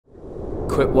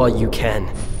Quit while you can.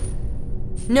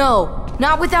 No,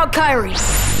 not without Kairi.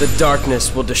 The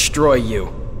darkness will destroy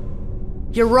you.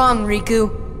 You're wrong,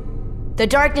 Riku. The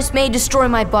darkness may destroy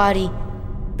my body,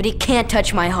 but it can't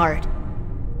touch my heart.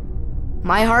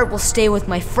 My heart will stay with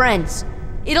my friends.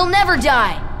 It'll never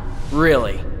die.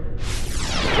 Really?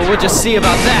 Well, we'll just see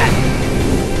about that.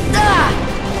 Ah!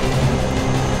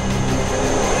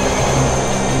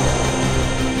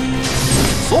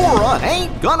 Sora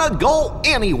ain't gonna go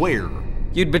anywhere.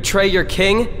 You'd betray your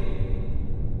king?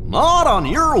 Not on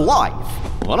your life.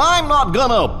 But I'm not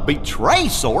gonna betray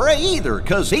Sora either,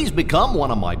 'cause he's become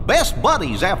one of my best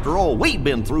buddies after all we've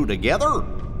been through together.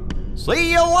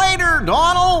 See you later,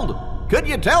 Donald. Could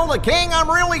you tell the king I'm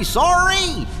really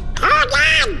sorry? Hold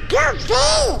on, Goofy!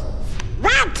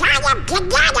 We'll tie them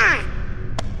together!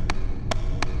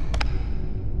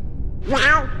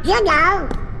 Well, you know,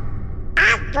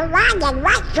 after one and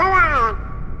once for all.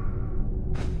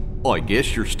 I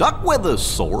guess you're stuck with us,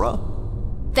 Sora.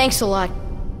 Thanks a lot,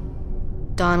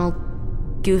 Donald,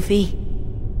 Goofy.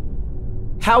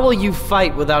 How will you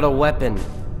fight without a weapon?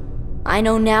 I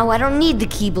know now I don't need the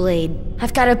Keyblade.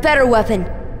 I've got a better weapon.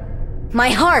 My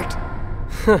heart!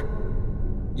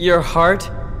 Your heart?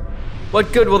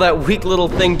 What good will that weak little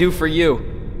thing do for you?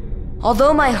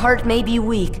 Although my heart may be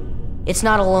weak, it's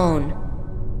not alone.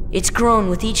 It's grown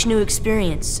with each new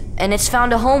experience, and it's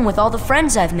found a home with all the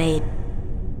friends I've made.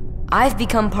 I've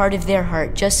become part of their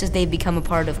heart just as they've become a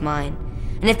part of mine.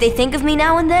 And if they think of me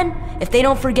now and then, if they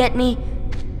don't forget me,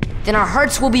 then our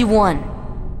hearts will be one.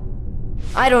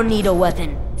 I don't need a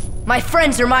weapon. My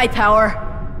friends are my power.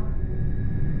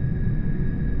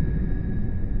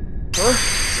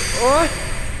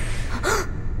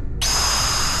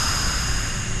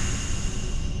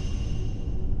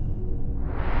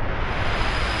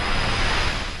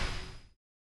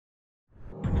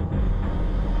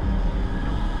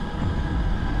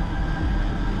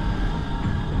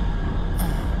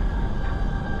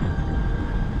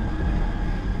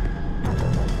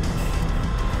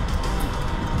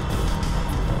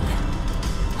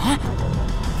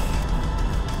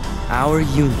 Our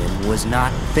union was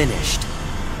not finished.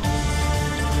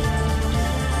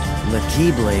 The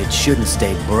Keyblade shouldn't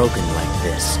stay broken like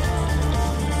this.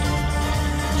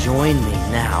 Join me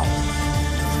now.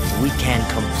 We can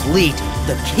complete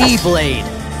the Keyblade!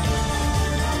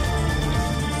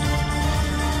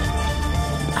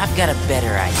 I've got a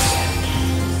better idea.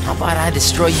 How about I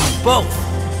destroy you both?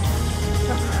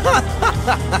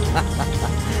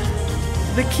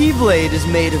 The Keyblade is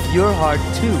made of your heart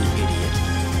too, idiot.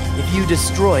 If you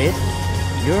destroy it,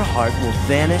 your heart will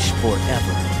vanish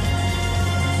forever.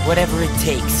 Whatever it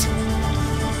takes.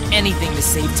 Anything to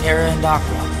save Terra and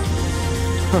Aqua.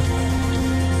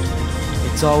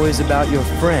 It's always about your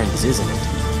friends, isn't it?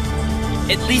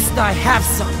 At least I have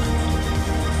some.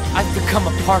 I've become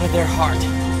a part of their heart,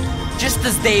 just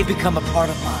as they become a part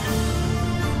of mine.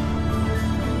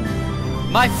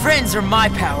 My friends are my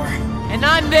power, and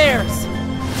I'm theirs.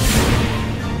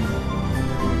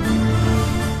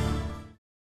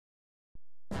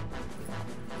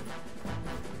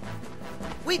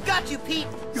 We've got you, Pete!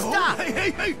 Stop!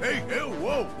 Hey,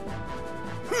 whoa!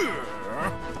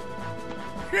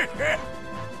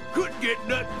 Couldn't get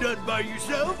nothing done by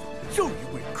yourself, so you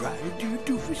went crying to your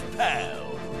doofus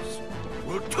pals.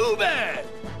 Well, too bad!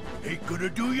 Ain't gonna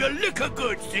do you liquor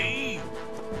good, see?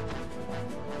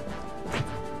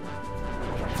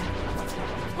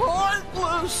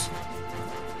 Heartless!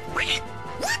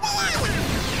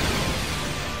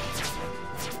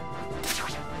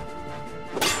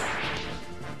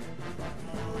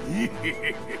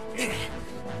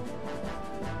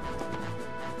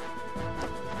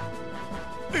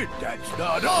 And that's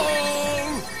not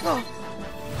all!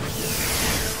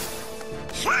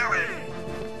 Sora!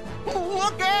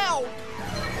 Look out!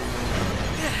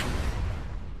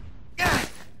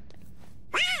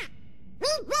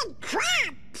 We've been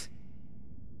trapped!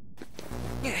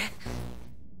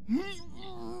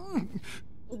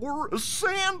 We're a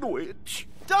sandwich!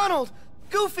 Donald!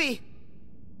 Goofy!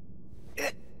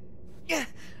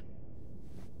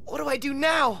 What do I do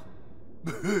now?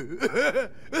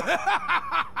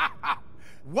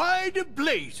 Why the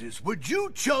blazes would you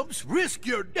chumps risk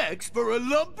your necks for a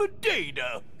lump of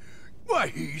data? Why,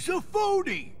 he's a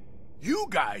phony. You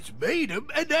guys made him,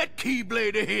 and that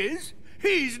Keyblade of his,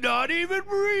 he's not even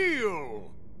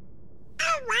real.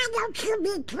 Oh, why don't you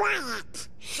be quiet?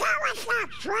 Show us our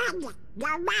friend,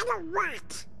 no matter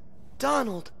what.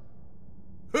 Donald.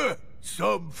 Huh,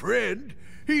 some friend.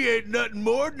 He ain't nothing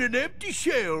more than an empty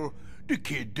shell. The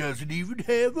kid doesn't even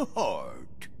have a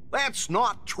heart. That's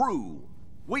not true.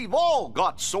 We've all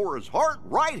got Sora's heart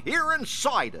right here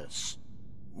inside us.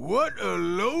 What a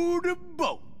load of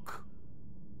bunk.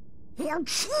 You'll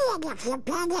see it if you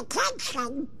pay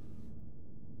attention.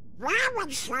 Why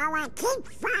would Sora keep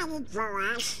fighting for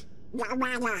us, no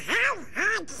matter how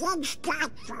hard things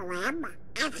got for him,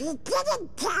 if he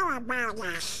didn't care about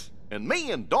us? And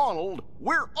me and Donald,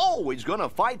 we're always gonna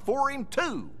fight for him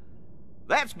too.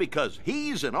 That's because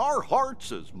he's in our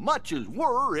hearts as much as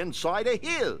we're inside of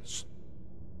his.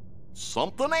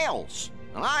 Something else,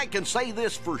 and I can say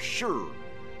this for sure.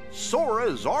 Sora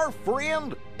is our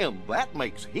friend, and that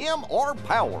makes him our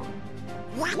power.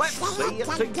 Let's say it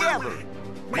together.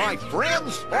 My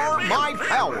friends are my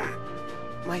power.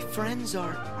 My friends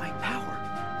are my power.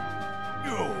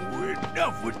 Oh,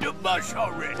 enough with the mush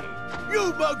already.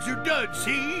 You bugs are done,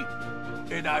 see?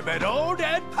 And I've had all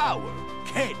that power.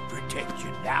 Can't protect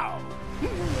you now.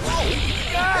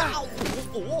 Ah!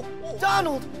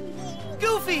 Donald!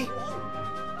 Goofy!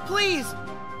 Please,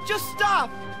 just stop!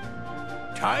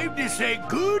 Time to say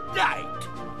good night.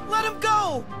 Let him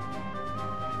go!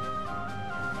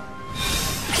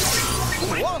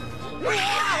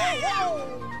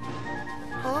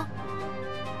 Huh?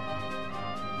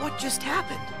 What just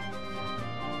happened?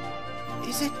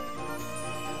 Is it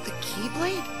the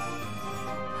Keyblade?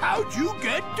 How'd you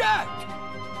get that?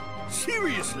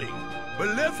 Seriously,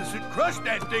 Maleficent crushed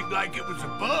that thing like it was a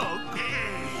bug.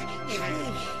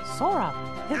 Sora,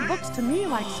 it looks to me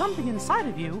like something inside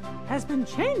of you has been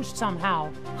changed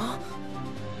somehow. Huh?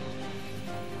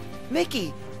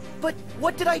 Mickey, but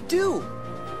what did I do?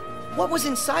 What was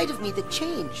inside of me that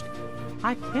changed?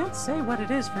 I can't say what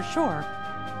it is for sure,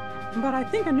 but I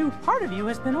think a new part of you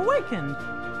has been awakened.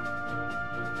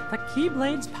 The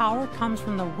Keyblade's power comes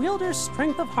from the wielder's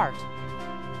strength of heart.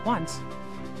 Once,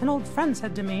 an old friend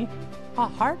said to me, a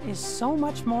heart is so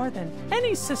much more than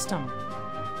any system.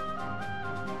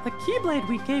 The Keyblade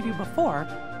we gave you before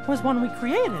was one we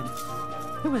created.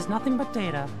 It was nothing but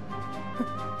data.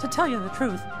 To tell you the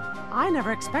truth, I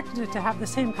never expected it to have the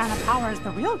same kind of power as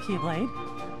the real Keyblade.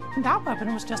 That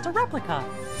weapon was just a replica.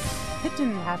 It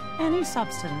didn't have any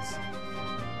substance.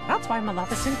 That's why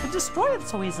Maleficent could destroy it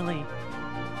so easily.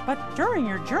 But during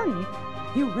your journey,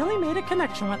 you really made a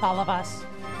connection with all of us.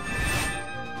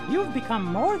 You've become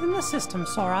more than the system,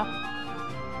 Sora.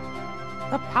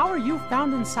 The power you've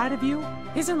found inside of you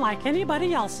isn't like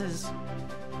anybody else's.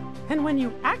 And when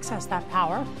you access that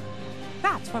power,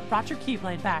 that's what brought your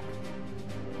Keyblade back.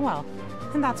 Well,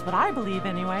 and that's what I believe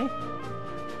anyway.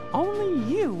 Only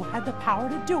you had the power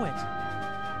to do it.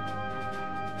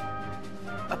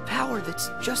 A power that's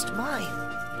just mine.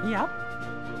 Yep,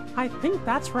 I think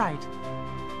that's right.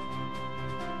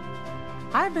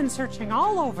 I've been searching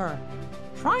all over,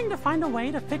 trying to find a way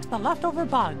to fix the leftover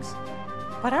bugs,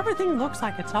 but everything looks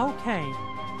like it's okay.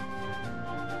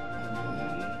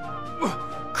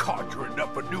 Conjuring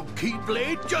up a new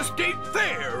Keyblade just ain't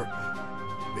fair.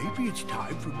 Maybe it's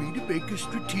time for me to make a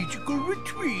strategical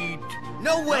retreat.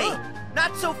 No way!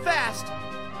 Not so fast!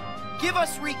 Give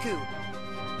us Riku!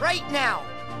 Right now!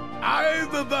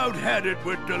 I've about had it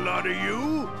with a lot of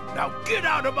you. Now get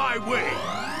out of my way!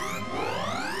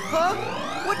 Huh?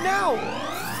 What now?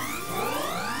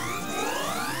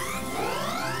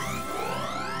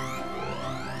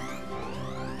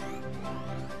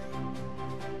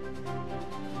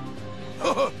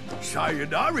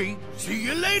 Sayonari. See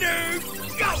you later.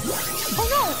 Go! Oh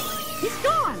no! He's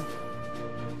gone!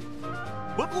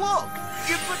 But look,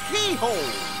 it's a keyhole.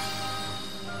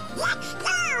 Let's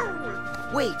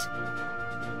go! Wait.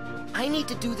 I need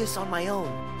to do this on my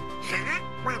own. Huh?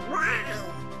 But why?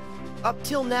 Up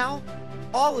till now,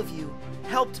 all of you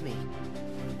helped me.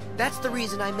 That's the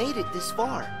reason I made it this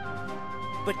far.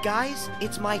 But guys,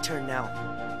 it's my turn now.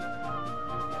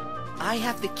 I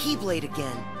have the Keyblade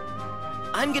again.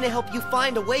 I'm gonna help you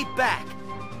find a way back.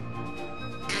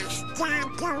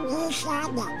 Start to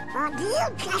reason, or do you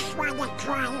just want to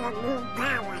try your new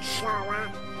power, Sora?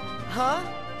 Huh?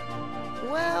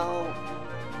 Well,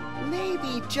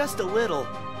 maybe just a little.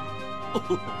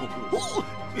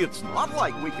 It's not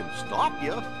like we can stop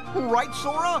you. Right,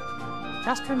 Sora?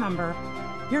 Just remember,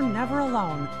 you're never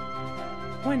alone.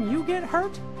 When you get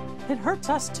hurt, it hurts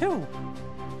us too.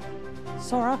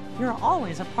 Sora, you're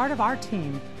always a part of our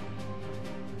team.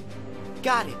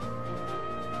 Got it.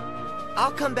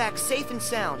 I'll come back safe and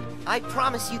sound. I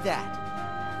promise you that.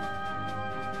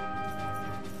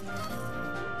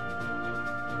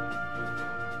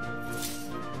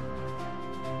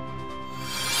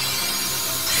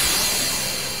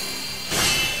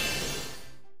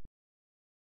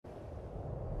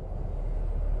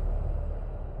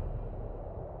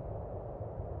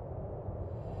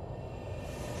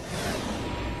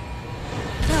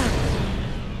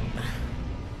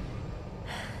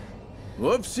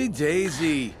 Whoopsie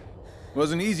daisy.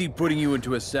 Wasn't easy putting you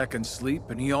into a second sleep,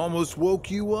 and he almost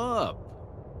woke you up.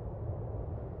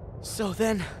 So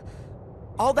then,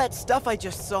 all that stuff I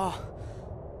just saw,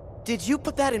 did you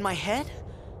put that in my head?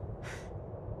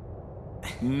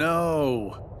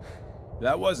 No.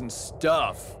 That wasn't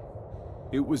stuff.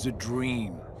 It was a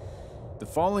dream. The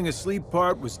falling asleep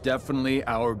part was definitely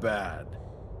our bad.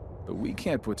 But we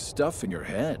can't put stuff in your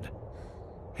head.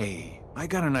 Hey, I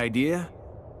got an idea.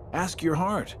 Ask your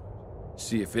heart.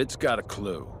 See if it's got a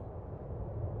clue.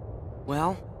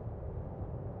 Well,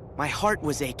 my heart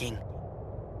was aching.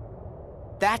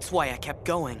 That's why I kept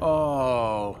going.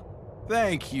 Oh,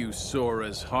 thank you,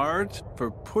 Sora's heart,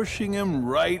 for pushing him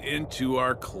right into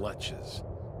our clutches.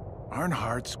 Aren't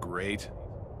hearts great?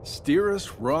 Steer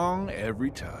us wrong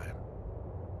every time.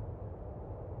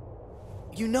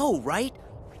 You know, right?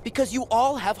 Because you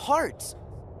all have hearts.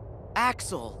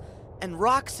 Axel, and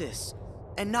Roxas,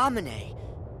 and Naminé,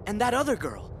 and that other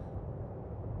girl.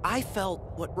 I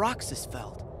felt what Roxas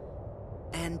felt.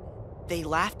 And they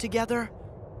laughed together,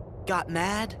 got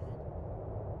mad,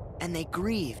 and they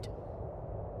grieved.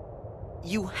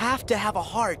 You have to have a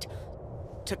heart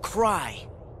to cry.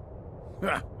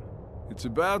 It's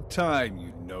about time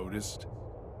you noticed.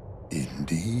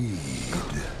 Indeed.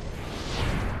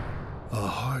 A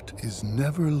heart is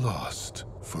never lost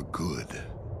for good.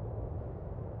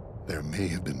 There may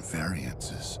have been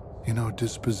variances in our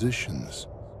dispositions,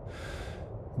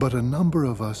 but a number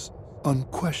of us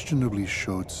unquestionably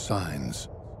showed signs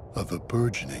of a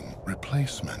burgeoning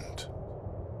replacement.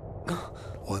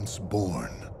 Once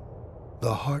born,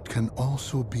 the heart can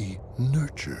also be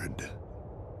nurtured.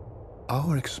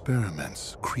 Our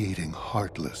experiments creating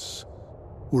Heartless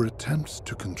were attempts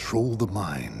to control the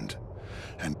mind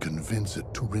and convince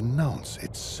it to renounce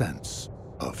its sense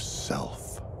of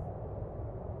self.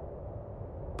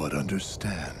 But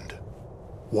understand,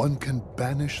 one can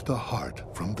banish the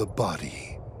heart from the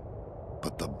body,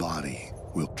 but the body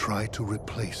will try to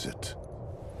replace it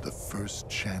the first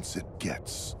chance it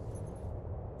gets,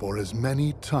 for as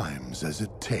many times as it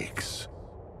takes.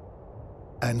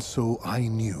 And so I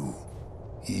knew,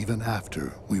 even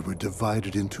after we were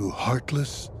divided into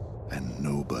Heartless and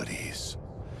Nobodies,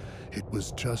 it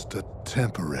was just a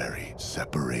temporary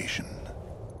separation.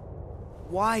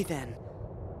 Why then?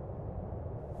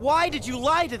 Why did you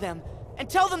lie to them and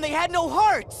tell them they had no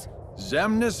hearts?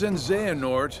 Xemnas and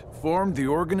Xehanort formed the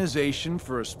organization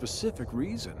for a specific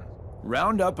reason.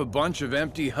 Round up a bunch of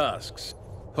empty husks,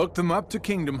 hook them up to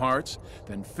Kingdom Hearts,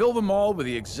 then fill them all with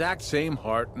the exact same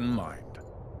heart and mind.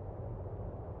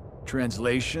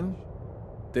 Translation?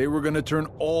 They were gonna turn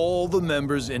all the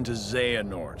members into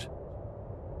Xehanort.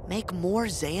 Make more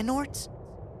Xehanorts?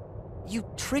 You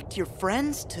tricked your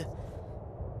friends to...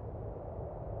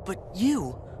 But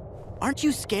you... Aren't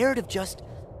you scared of just...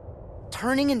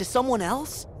 turning into someone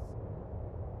else?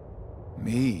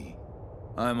 Me?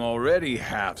 I'm already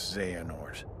half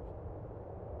Xehanort.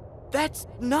 That's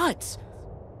nuts!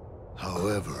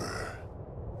 However,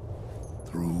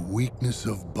 through weakness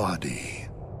of body,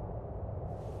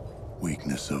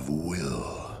 weakness of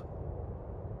will,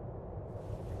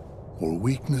 or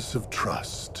weakness of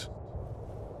trust,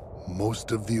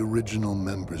 most of the original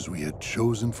members we had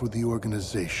chosen for the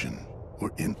organization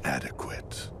were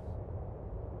inadequate.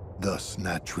 Thus,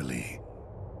 naturally,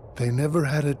 they never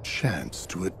had a chance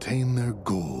to attain their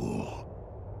goal.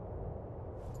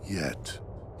 Yet,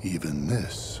 even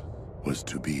this was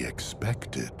to be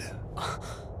expected.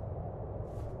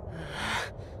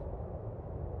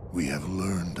 We have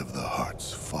learned of the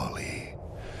heart's folly,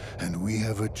 and we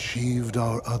have achieved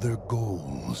our other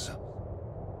goals.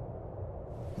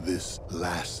 This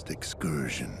last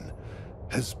excursion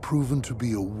has proven to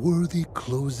be a worthy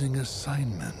closing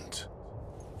assignment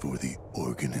for the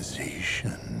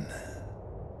organization.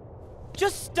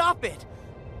 Just stop it!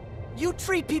 You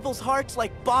treat people's hearts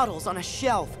like bottles on a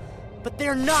shelf, but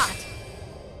they're not!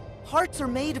 Hearts are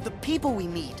made of the people we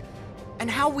meet, and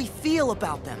how we feel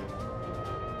about them.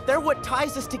 They're what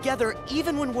ties us together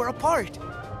even when we're apart.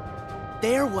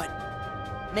 They're what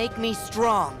make me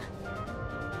strong.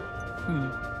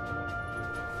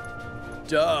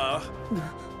 Duh.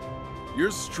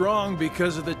 You're strong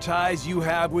because of the ties you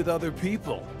have with other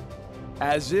people.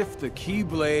 As if the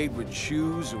Keyblade would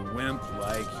choose a wimp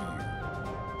like you.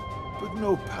 But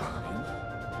no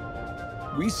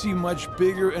pouting. We see much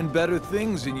bigger and better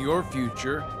things in your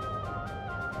future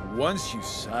once you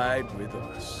side with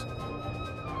us.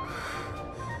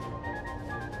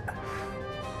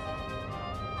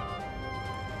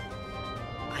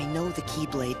 I know the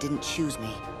Keyblade didn't choose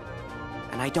me,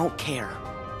 and I don't care.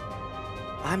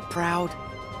 I'm proud,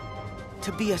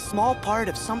 to be a small part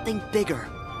of something bigger.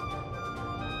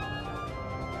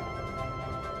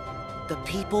 The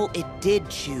people it did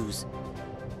choose.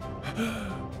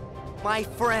 My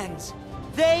friends,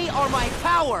 they are my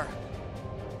power!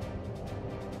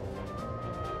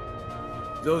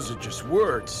 Those are just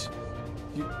words.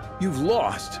 You've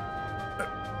lost.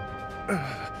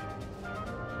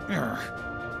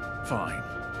 Fine.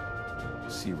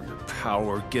 See where your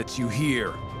power gets you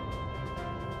here.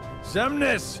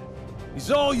 Xemnas!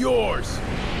 He's all yours!